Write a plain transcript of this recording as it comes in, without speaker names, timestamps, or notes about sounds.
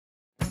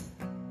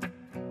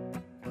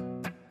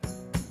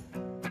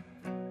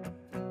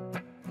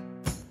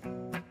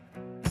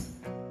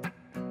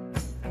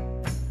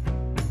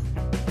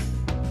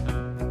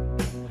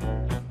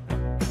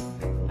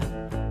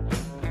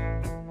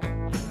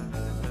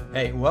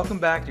Hey, welcome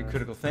back to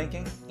Critical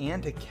Thinking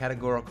and to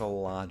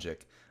Categorical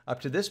Logic. Up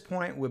to this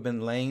point, we've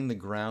been laying the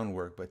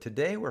groundwork, but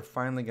today we're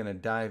finally going to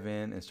dive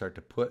in and start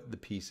to put the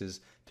pieces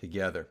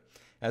together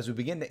as we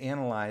begin to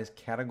analyze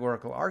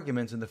categorical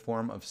arguments in the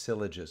form of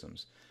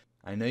syllogisms.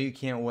 I know you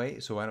can't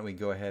wait, so why don't we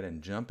go ahead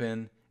and jump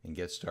in and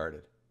get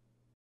started.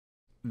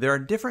 There are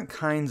different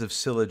kinds of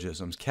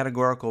syllogisms,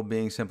 categorical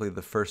being simply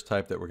the first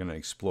type that we're going to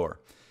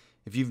explore.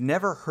 If you've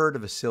never heard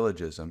of a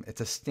syllogism,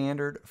 it's a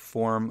standard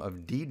form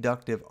of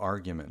deductive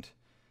argument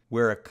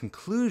where a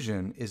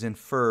conclusion is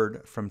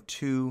inferred from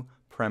two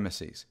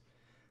premises.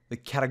 The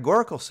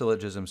categorical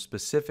syllogism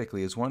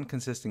specifically is one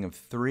consisting of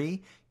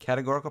three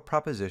categorical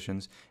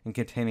propositions and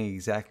containing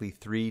exactly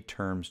three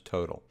terms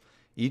total.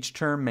 Each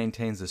term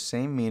maintains the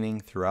same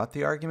meaning throughout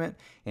the argument,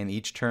 and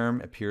each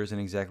term appears in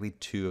exactly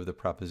two of the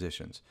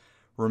propositions.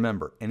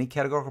 Remember, any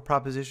categorical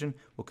proposition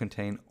will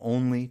contain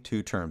only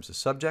two terms, a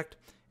subject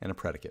and a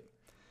predicate.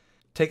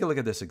 Take a look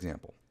at this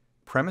example.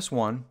 Premise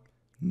 1,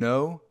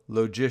 no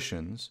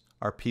logicians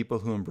are people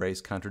who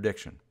embrace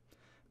contradiction.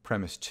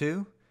 Premise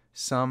 2,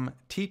 some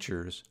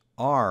teachers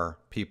are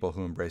people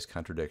who embrace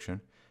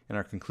contradiction. And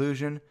our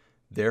conclusion,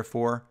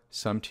 therefore,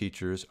 some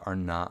teachers are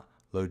not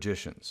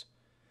logicians.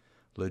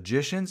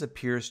 Logicians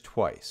appears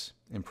twice,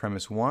 in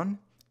premise 1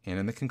 and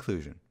in the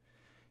conclusion.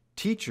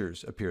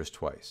 Teachers appears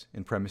twice,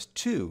 in premise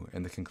 2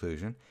 and the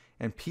conclusion,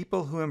 and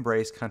people who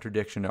embrace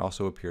contradiction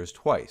also appears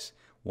twice,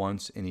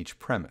 once in each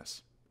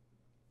premise.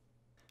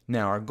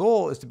 Now, our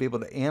goal is to be able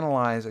to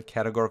analyze a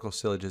categorical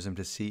syllogism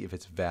to see if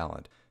it's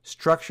valid,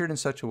 structured in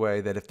such a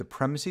way that if the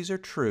premises are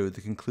true,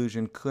 the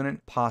conclusion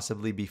couldn't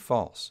possibly be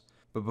false.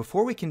 But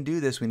before we can do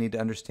this, we need to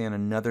understand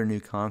another new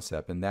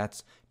concept, and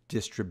that's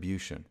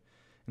distribution.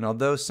 And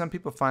although some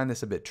people find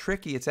this a bit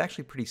tricky, it's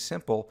actually pretty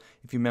simple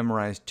if you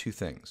memorize two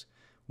things.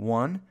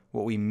 One,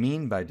 what we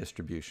mean by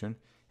distribution,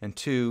 and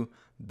two,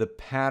 the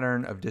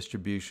pattern of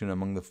distribution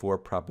among the four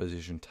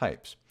proposition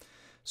types.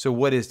 So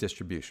what is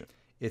distribution?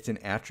 It's an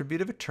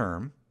attribute of a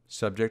term,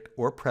 subject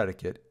or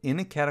predicate, in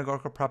a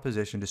categorical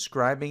proposition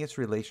describing its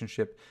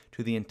relationship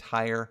to the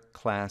entire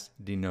class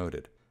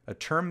denoted. A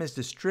term is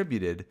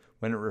distributed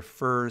when it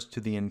refers to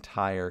the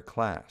entire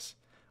class.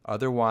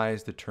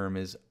 Otherwise, the term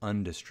is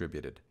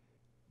undistributed.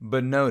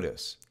 But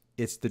notice,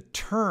 it's the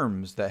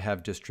terms that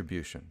have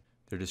distribution.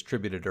 They're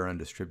distributed or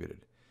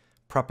undistributed.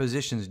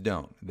 Propositions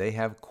don't. They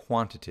have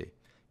quantity,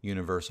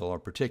 universal or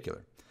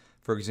particular.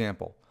 For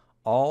example,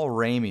 all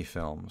Raimi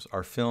films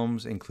are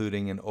films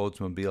including an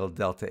Oldsmobile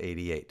Delta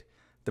 88.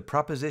 The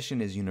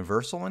proposition is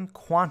universal in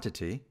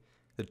quantity.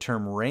 The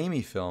term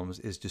Raimi films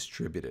is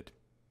distributed.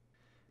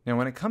 Now,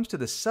 when it comes to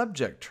the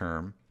subject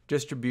term,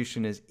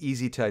 distribution is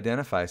easy to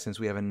identify since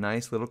we have a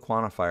nice little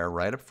quantifier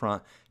right up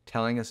front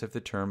telling us if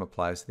the term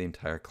applies to the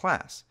entire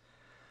class.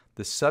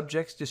 The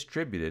subject's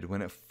distributed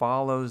when it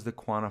follows the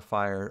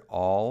quantifier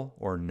all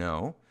or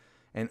no,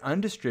 and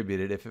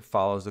undistributed if it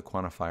follows the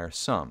quantifier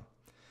some.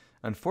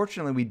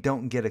 Unfortunately, we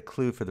don't get a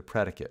clue for the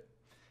predicate.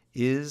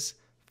 Is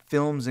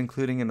films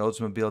including an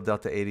Oldsmobile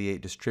Delta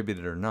 88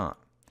 distributed or not?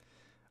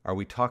 Are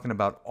we talking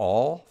about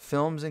all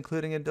films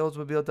including an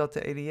Oldsmobile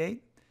Delta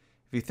 88?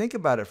 If you think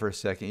about it for a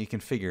second, you can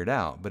figure it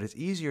out, but it's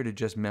easier to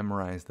just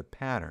memorize the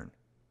pattern.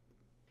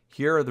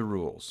 Here are the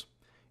rules.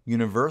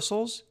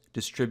 Universals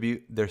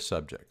distribute their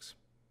subjects,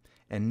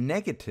 and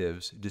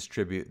negatives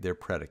distribute their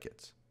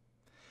predicates.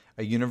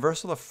 A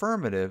universal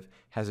affirmative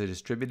has a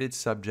distributed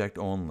subject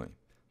only.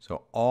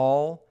 So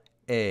all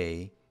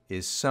A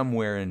is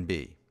somewhere in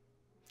B.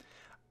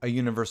 A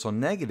universal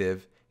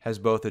negative has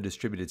both a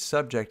distributed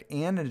subject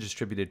and a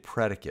distributed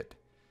predicate.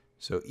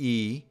 So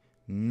E,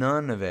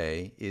 none of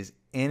A, is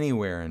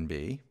anywhere in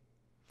B.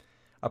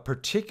 A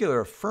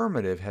particular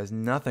affirmative has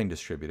nothing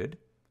distributed.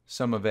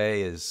 Some of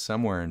A is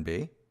somewhere in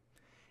B.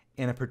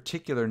 And a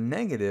particular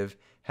negative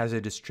has a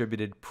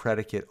distributed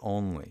predicate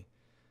only.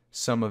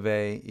 Some of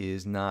A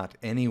is not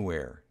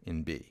anywhere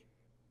in B.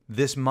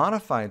 This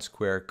modified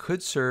square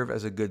could serve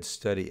as a good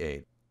study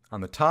aid.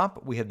 On the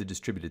top, we have the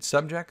distributed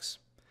subjects,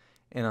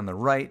 and on the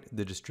right,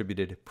 the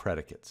distributed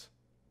predicates.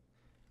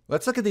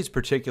 Let's look at these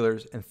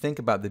particulars and think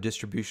about the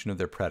distribution of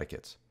their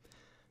predicates.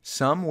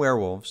 Some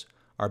werewolves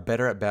are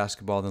better at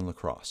basketball than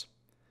lacrosse.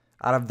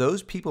 Out of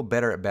those people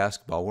better at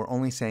basketball, we're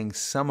only saying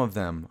some of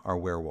them are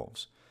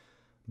werewolves.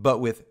 But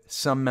with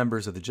some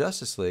members of the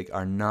Justice League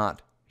are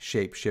not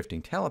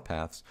shape-shifting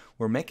telepaths,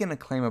 we're making a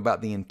claim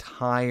about the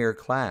entire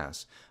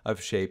class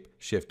of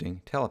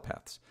shape-shifting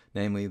telepaths,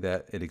 namely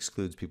that it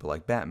excludes people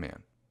like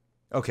Batman.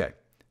 Okay,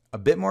 a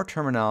bit more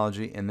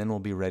terminology and then we'll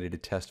be ready to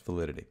test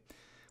validity.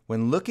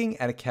 When looking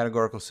at a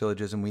categorical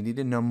syllogism, we need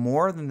to know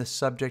more than the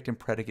subject and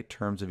predicate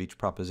terms of each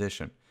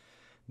proposition.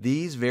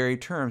 These very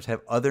terms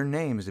have other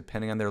names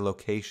depending on their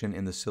location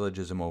in the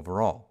syllogism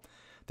overall.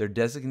 They're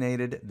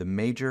designated the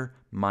major,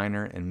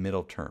 minor, and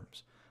middle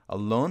terms. A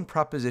lone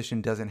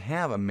proposition doesn't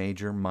have a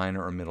major,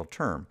 minor, or middle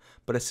term,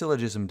 but a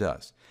syllogism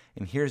does.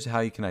 And here's how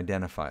you can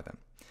identify them.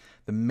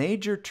 The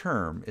major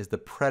term is the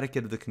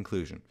predicate of the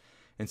conclusion.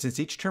 And since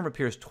each term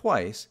appears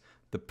twice,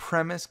 the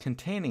premise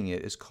containing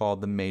it is called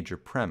the major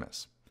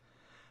premise.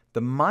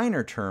 The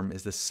minor term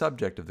is the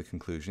subject of the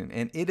conclusion,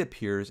 and it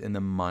appears in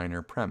the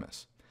minor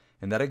premise.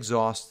 And that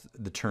exhausts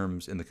the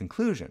terms in the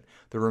conclusion.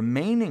 The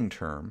remaining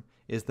term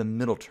is the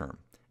middle term,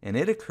 and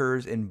it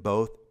occurs in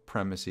both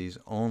premises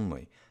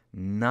only,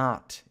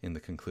 not in the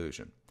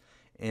conclusion.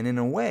 And in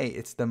a way,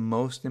 it's the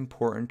most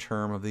important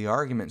term of the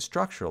argument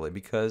structurally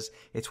because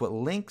it's what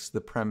links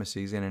the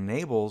premises and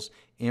enables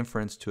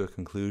inference to a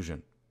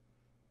conclusion.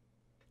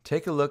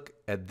 Take a look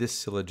at this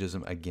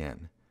syllogism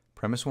again.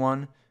 Premise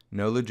 1,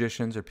 no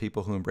logicians are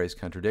people who embrace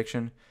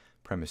contradiction.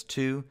 Premise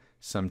 2,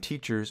 some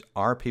teachers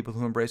are people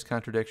who embrace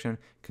contradiction.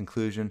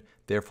 Conclusion,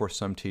 therefore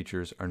some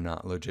teachers are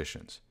not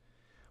logicians.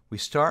 We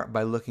start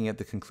by looking at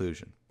the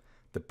conclusion.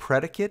 The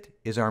predicate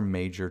is our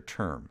major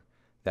term.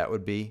 That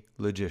would be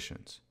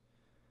logicians.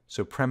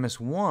 So premise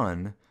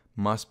 1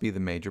 must be the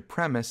major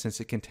premise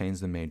since it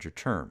contains the major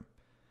term.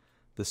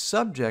 The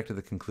subject of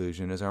the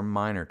conclusion is our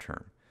minor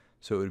term,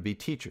 so it would be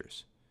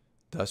teachers.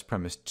 Thus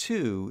premise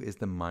 2 is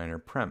the minor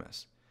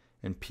premise,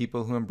 and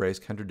people who embrace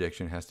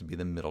contradiction has to be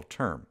the middle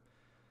term.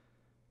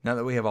 Now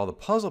that we have all the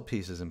puzzle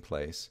pieces in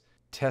place,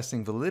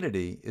 testing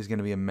validity is going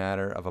to be a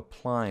matter of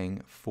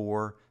applying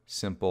 4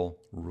 simple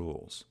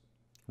rules.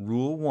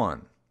 Rule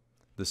 1,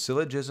 the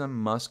syllogism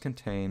must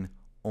contain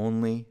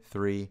only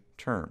 3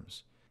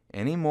 terms.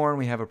 Any more and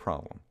we have a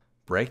problem.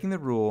 Breaking the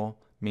rule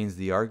means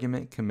the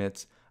argument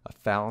commits a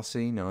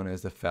fallacy known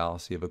as the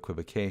fallacy of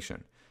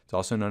equivocation. It's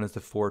also known as the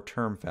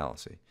 4-term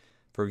fallacy.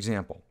 For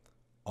example,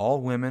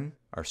 all women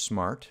are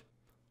smart,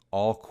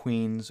 all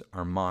queens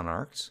are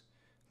monarchs,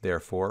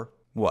 therefore,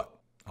 what?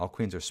 All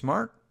queens are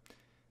smart?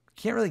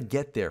 Can't really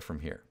get there from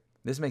here.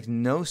 This makes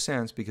no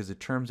sense because the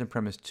terms in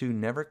premise 2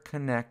 never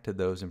connect to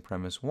those in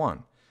premise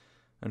 1.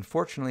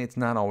 Unfortunately, it's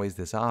not always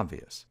this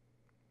obvious.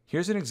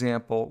 Here's an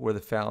example where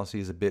the fallacy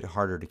is a bit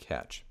harder to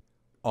catch.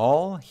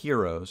 All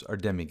heroes are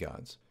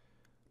demigods.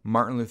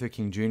 Martin Luther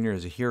King Jr.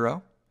 is a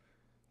hero.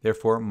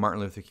 Therefore,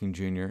 Martin Luther King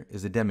Jr.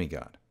 is a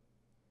demigod.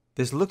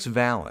 This looks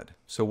valid,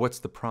 so what's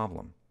the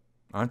problem?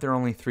 Aren't there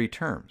only 3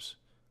 terms?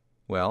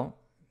 Well,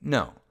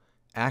 no.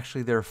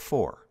 Actually, there are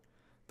 4.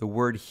 The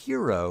word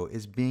hero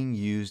is being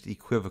used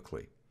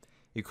equivocally.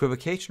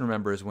 Equivocation,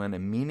 remember, is when a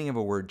meaning of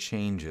a word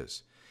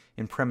changes.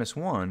 In premise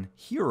 1,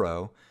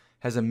 hero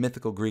has a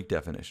mythical Greek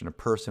definition, a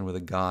person with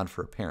a god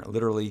for a parent,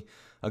 literally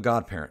a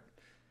godparent.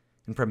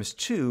 In premise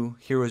 2,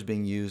 hero is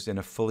being used in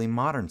a fully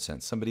modern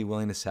sense, somebody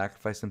willing to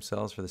sacrifice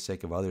themselves for the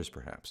sake of others,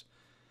 perhaps.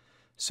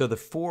 So the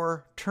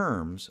 4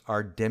 terms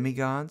are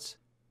demigods,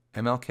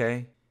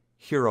 MLK,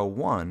 hero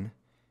 1,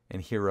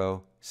 and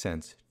hero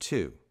sense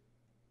 2.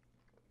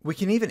 We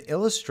can even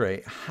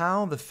illustrate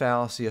how the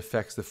fallacy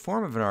affects the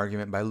form of an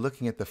argument by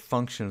looking at the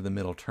function of the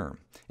middle term.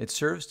 It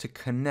serves to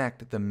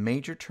connect the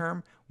major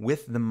term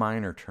with the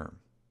minor term.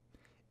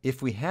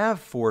 If we have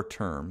 4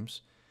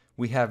 terms,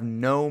 we have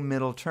no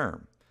middle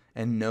term,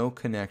 and no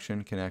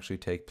connection can actually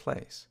take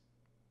place.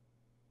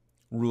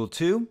 Rule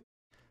 2,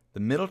 the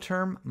middle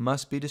term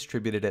must be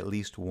distributed at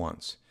least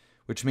once,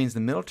 which means the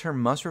middle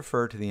term must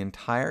refer to the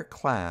entire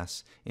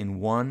class in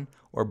one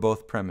or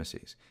both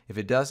premises. If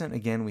it doesn't,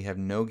 again, we have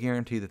no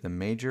guarantee that the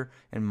major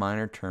and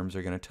minor terms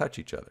are going to touch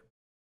each other.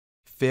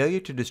 Failure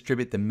to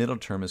distribute the middle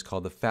term is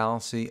called the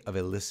fallacy of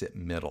illicit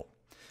middle.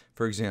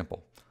 For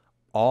example,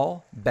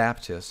 all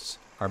Baptists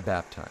are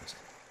baptized.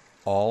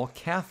 All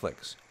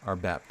Catholics are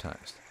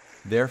baptized.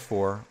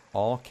 Therefore,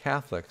 all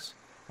Catholics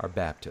are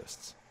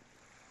Baptists.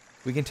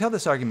 We can tell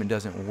this argument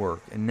doesn't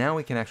work, and now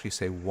we can actually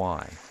say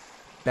why.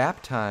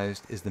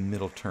 Baptized is the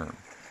middle term,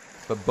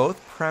 but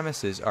both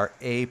premises are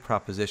A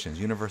propositions,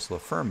 universal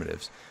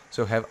affirmatives,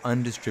 so have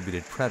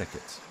undistributed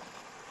predicates.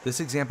 This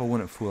example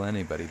wouldn't fool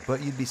anybody,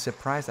 but you'd be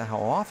surprised at how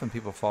often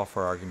people fall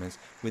for arguments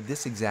with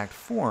this exact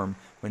form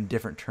when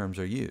different terms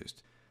are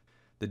used.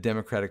 The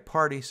Democratic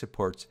Party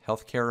supports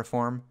healthcare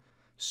reform.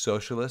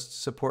 Socialists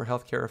support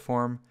healthcare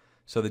reform,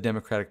 so the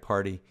Democratic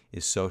Party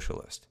is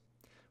socialist.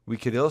 We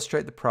could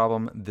illustrate the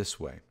problem this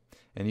way,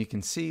 and you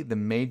can see the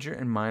major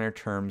and minor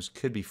terms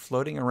could be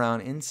floating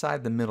around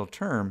inside the middle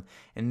term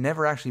and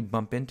never actually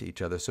bump into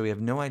each other, so we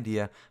have no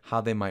idea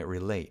how they might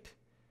relate.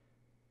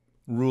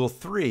 Rule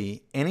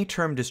 3, any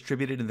term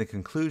distributed in the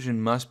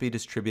conclusion must be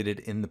distributed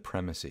in the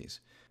premises.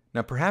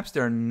 Now perhaps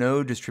there are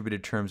no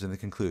distributed terms in the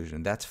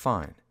conclusion. That's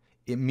fine.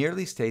 It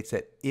merely states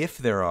that if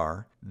there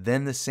are,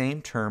 then the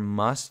same term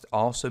must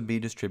also be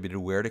distributed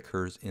where it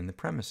occurs in the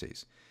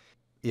premises.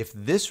 If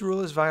this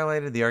rule is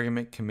violated, the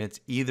argument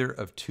commits either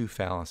of 2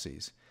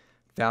 fallacies.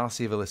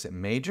 Fallacy of illicit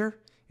major,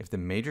 if the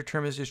major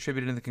term is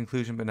distributed in the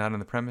conclusion but not in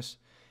the premise,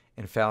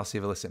 and fallacy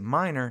of illicit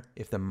minor,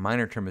 if the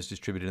minor term is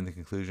distributed in the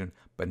conclusion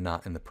but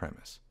not in the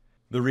premise.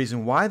 The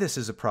reason why this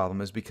is a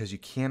problem is because you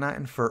cannot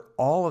infer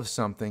all of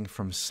something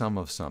from some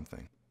of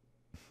something.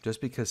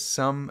 Just because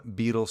some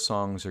Beatles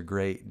songs are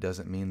great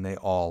doesn't mean they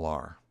all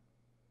are.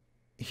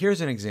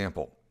 Here's an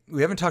example.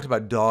 We haven't talked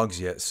about dogs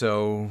yet,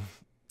 so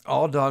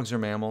all dogs are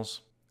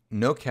mammals.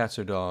 No cats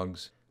are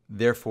dogs,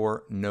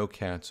 therefore no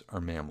cats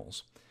are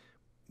mammals.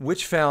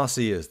 Which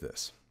fallacy is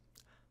this?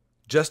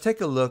 Just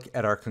take a look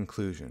at our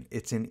conclusion.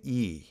 It's an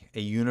E, a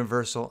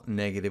universal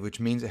negative, which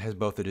means it has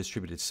both a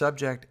distributed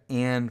subject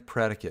and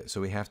predicate, so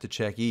we have to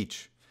check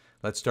each.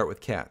 Let's start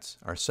with cats,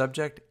 our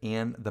subject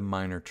and the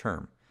minor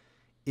term.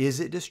 Is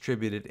it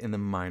distributed in the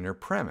minor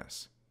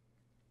premise?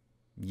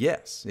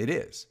 Yes, it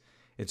is.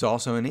 It's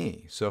also an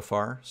E. So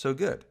far, so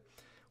good.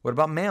 What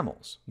about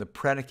mammals, the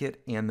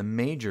predicate and the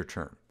major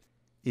term?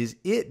 Is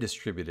it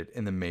distributed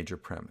in the major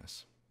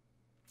premise?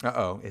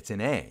 Uh-oh, it's an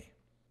A.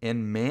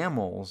 And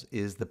mammals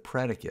is the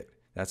predicate.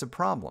 That's a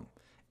problem.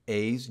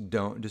 A's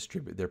don't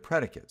distribute their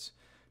predicates.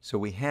 So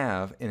we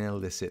have an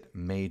illicit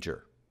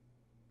major.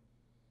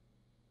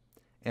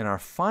 And our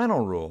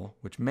final rule,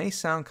 which may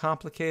sound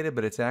complicated,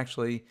 but it's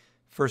actually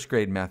first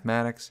grade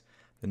mathematics,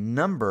 the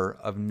number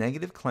of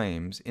negative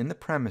claims in the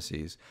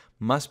premises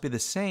must be the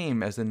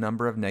same as the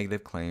number of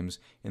negative claims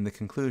in the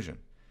conclusion.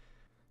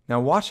 Now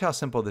watch how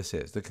simple this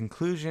is. The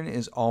conclusion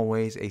is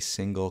always a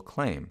single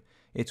claim.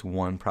 It's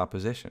one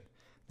proposition.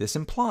 This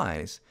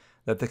implies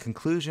that the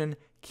conclusion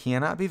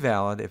cannot be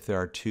valid if there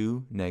are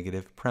two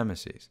negative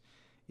premises,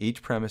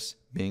 each premise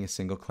being a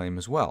single claim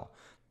as well.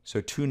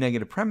 So two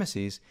negative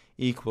premises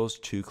equals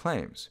two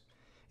claims.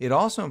 It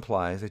also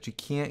implies that you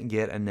can't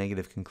get a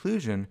negative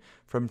conclusion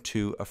from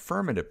two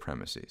affirmative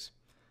premises.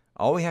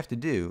 All we have to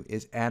do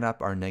is add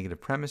up our negative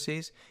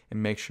premises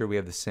and make sure we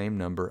have the same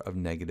number of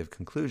negative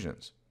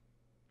conclusions.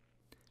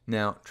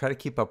 Now, try to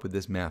keep up with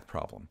this math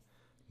problem.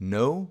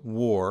 No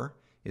war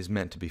is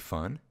meant to be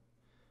fun.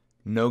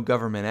 No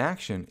government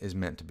action is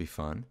meant to be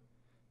fun.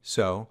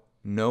 So,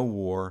 no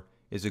war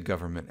is a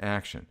government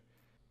action.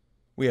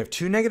 We have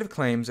two negative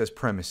claims as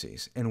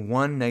premises and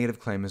one negative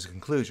claim as a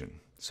conclusion.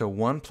 So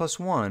 1 plus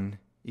 1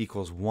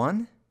 equals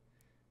 1?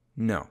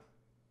 No.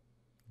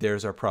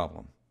 There's our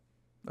problem.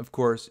 Of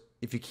course,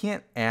 if you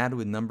can't add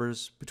with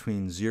numbers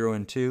between 0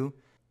 and 2,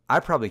 I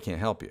probably can't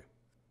help you.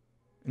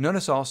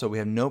 Notice also we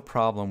have no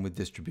problem with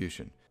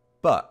distribution,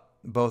 but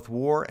both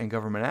war and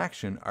government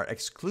action are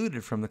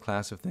excluded from the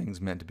class of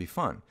things meant to be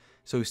fun,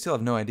 so we still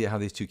have no idea how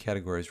these two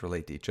categories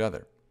relate to each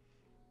other.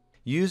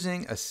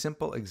 Using a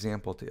simple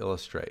example to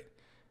illustrate,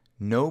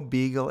 no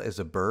beagle is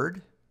a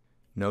bird,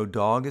 no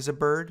dog is a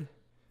bird,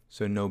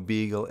 so no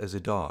beagle is a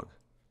dog.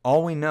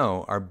 All we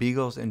know are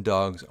beagles and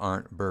dogs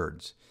aren't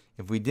birds.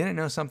 If we didn't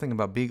know something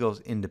about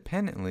beagles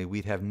independently,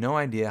 we'd have no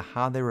idea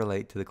how they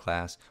relate to the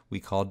class we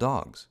call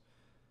dogs.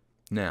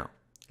 Now,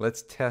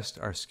 let's test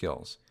our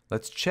skills.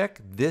 Let's check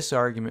this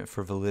argument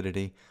for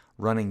validity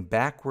running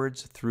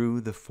backwards through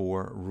the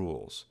four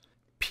rules.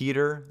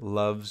 Peter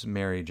loves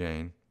Mary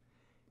Jane.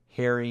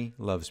 Harry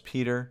loves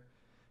Peter.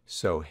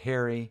 So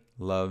Harry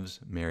loves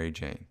Mary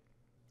Jane.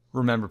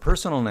 Remember,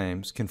 personal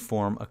names can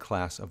form a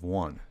class of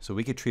one, so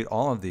we could treat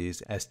all of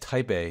these as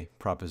type A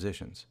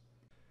propositions.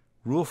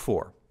 Rule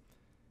 4.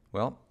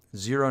 Well,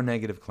 0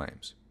 negative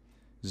claims.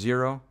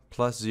 0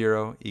 plus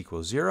 0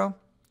 equals 0.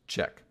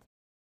 Check.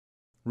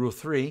 Rule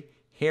 3.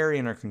 Harry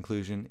in our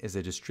conclusion is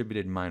a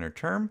distributed minor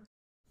term,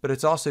 but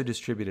it's also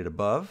distributed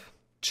above.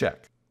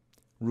 Check.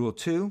 Rule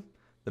 2.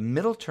 The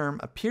middle term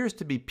appears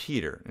to be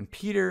Peter, and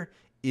Peter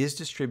is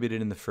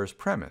distributed in the first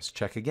premise.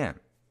 Check again.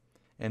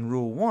 And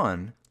Rule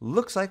 1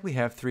 looks like we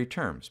have three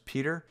terms,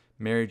 Peter,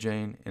 Mary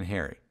Jane, and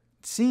Harry.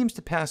 It seems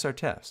to pass our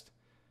test.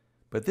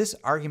 But this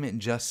argument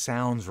just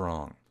sounds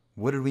wrong.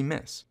 What did we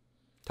miss?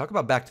 Talk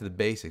about back to the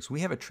basics.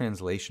 We have a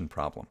translation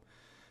problem.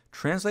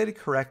 Translated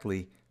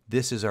correctly,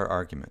 this is our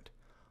argument.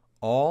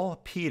 All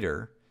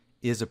Peter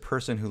is a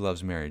person who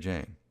loves Mary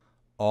Jane.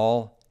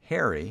 All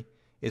Harry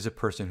is a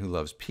person who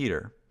loves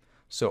Peter.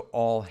 So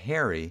all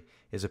Harry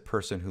is a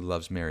person who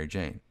loves Mary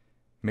Jane.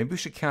 Maybe we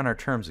should count our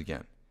terms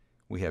again.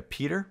 We have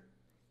Peter,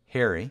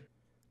 Harry,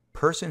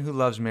 person who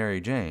loves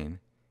Mary Jane,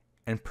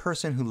 and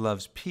person who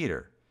loves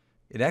Peter.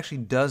 It actually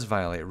does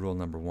violate rule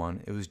number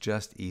 1. It was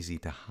just easy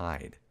to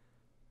hide.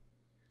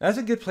 That's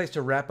a good place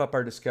to wrap up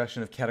our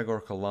discussion of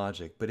categorical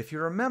logic, but if you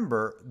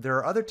remember, there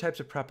are other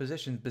types of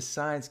propositions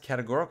besides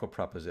categorical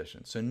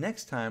propositions. So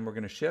next time we're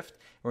going to shift,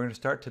 we're going to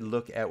start to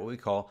look at what we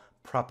call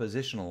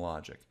propositional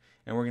logic.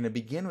 And we're going to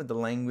begin with the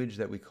language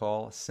that we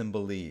call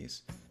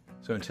symbolese.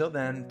 So until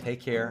then,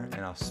 take care,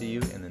 and I'll see you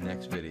in the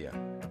next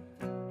video.